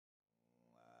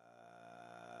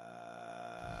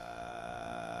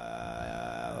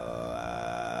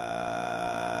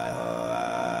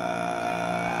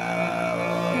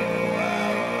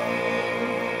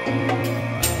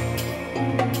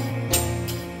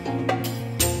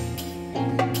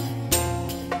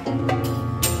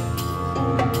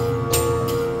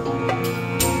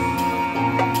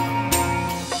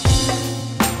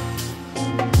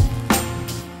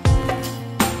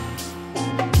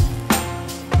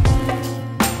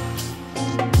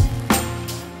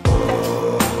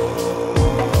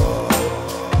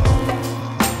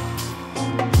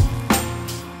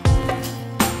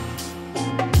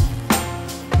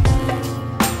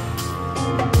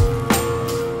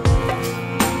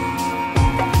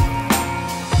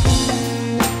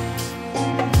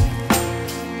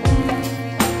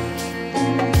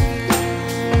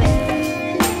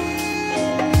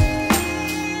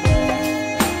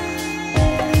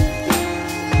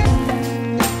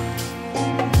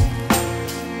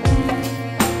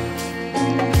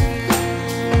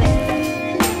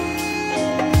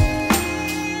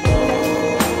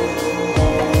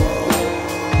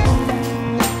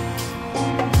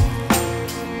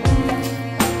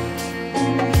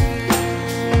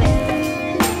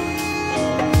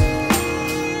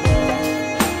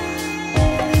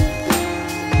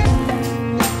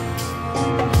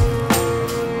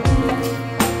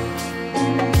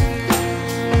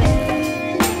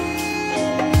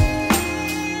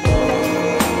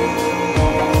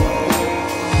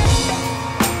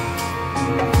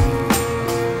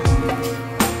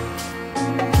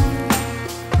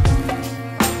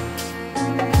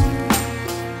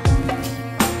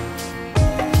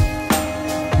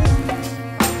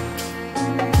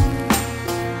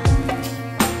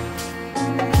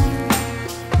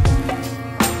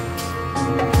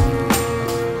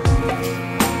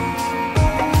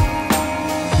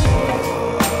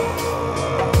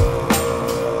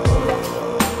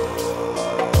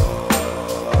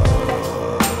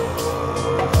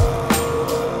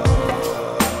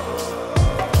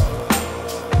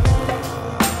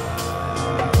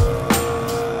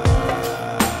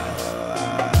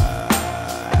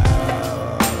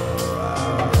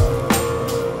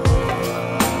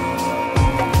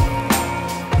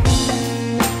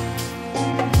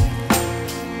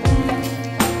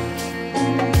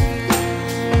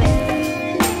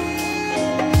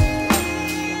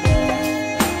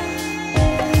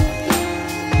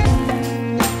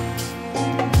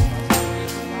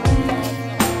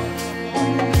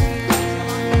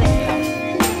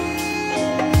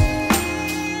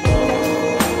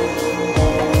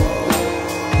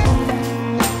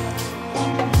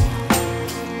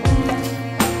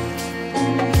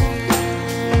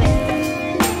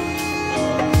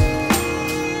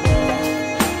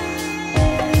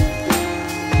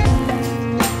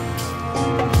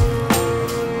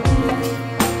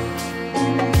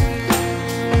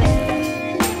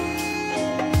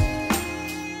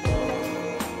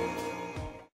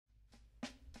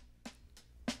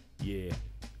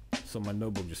So my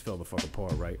notebook just fell the fuck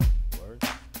apart, right? Word.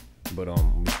 But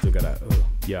we still gotta,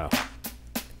 yeah.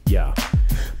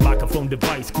 Microphone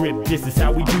device grip, this is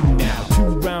how we do now.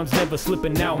 2 rounds never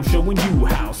slipping out, I'm showing you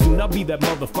how. Soon I'll be that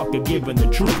motherfucker giving the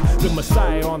truth. The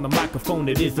messiah on the microphone,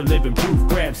 it is the living proof.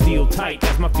 Grab steel tight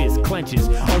as my fist clenches.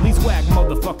 All these whack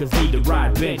motherfuckers need to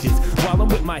ride benches, while I'm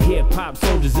with my hip-hop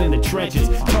soldiers in the trenches.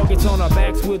 Targets on our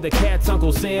backs with the cats,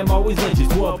 Uncle Sam always lynches.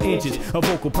 12 inches, a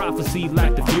vocal prophecy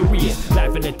like the furious.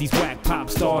 Laughing at these whack pop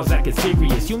stars acting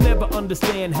serious. You'll never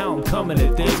understand how I'm coming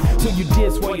at this, so you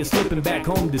diss while you're slipping back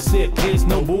home to sip piss.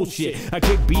 No bullshit, I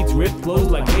kick beats, rip flows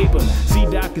like paper.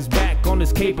 C-Doc is back on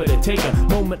his caper to take a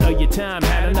moment of your time.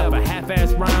 Had enough of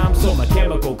half-ass rhymes, so my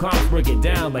chemical comps break it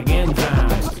down like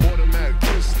enzymes. Automatic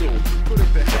pistol, put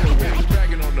it the hell away,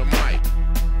 bragging on the mic.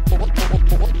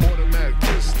 Automatic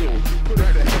pistol, put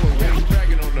it the hell away,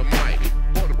 bragging on the mic.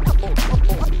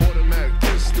 Automatic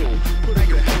pistol, put it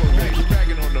the hell away,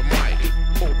 bragging on the mic.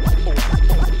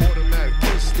 Automatic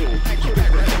pistol, put it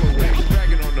the hell away,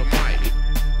 bragging on the mic.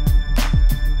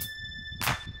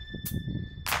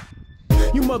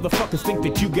 You motherfuckers think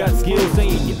that you got skills,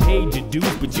 saying you paid your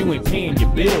dues, but you ain't paying your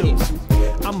bills.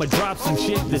 I'ma drop some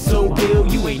shit that's so ill,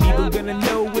 you ain't even gonna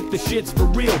know if the shit's for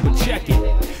real, but check it.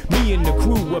 Me and the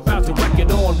crew about to wreck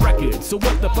it on record. So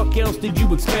what the fuck else did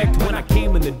you expect when I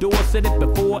came in the door? Said it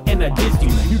before and I dissed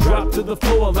you. You dropped to the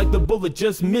floor like the bullet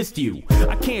just missed you.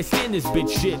 I can't stand this bitch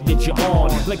shit that you're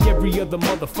on, like every other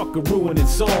motherfucker ruining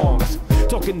songs.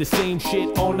 Talking the same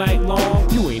shit all night long.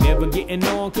 You ain't ever getting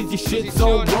on cause your shit's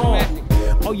so wrong.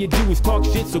 All you do is talk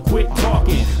shit, so quit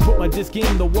talking. Put my disc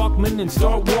in the Walkman and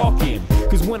start walking.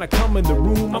 Cause when I come in the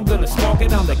room, I'm gonna stalk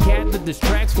it. I'm the cat that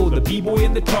distracts for the b-boy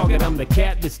and the target. I'm the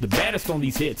cat that's the baddest on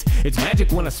these hits. It's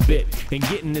magic when I spit, and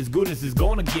getting as good as it's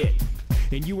gonna get.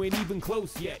 And you ain't even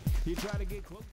close yet. You try to get close.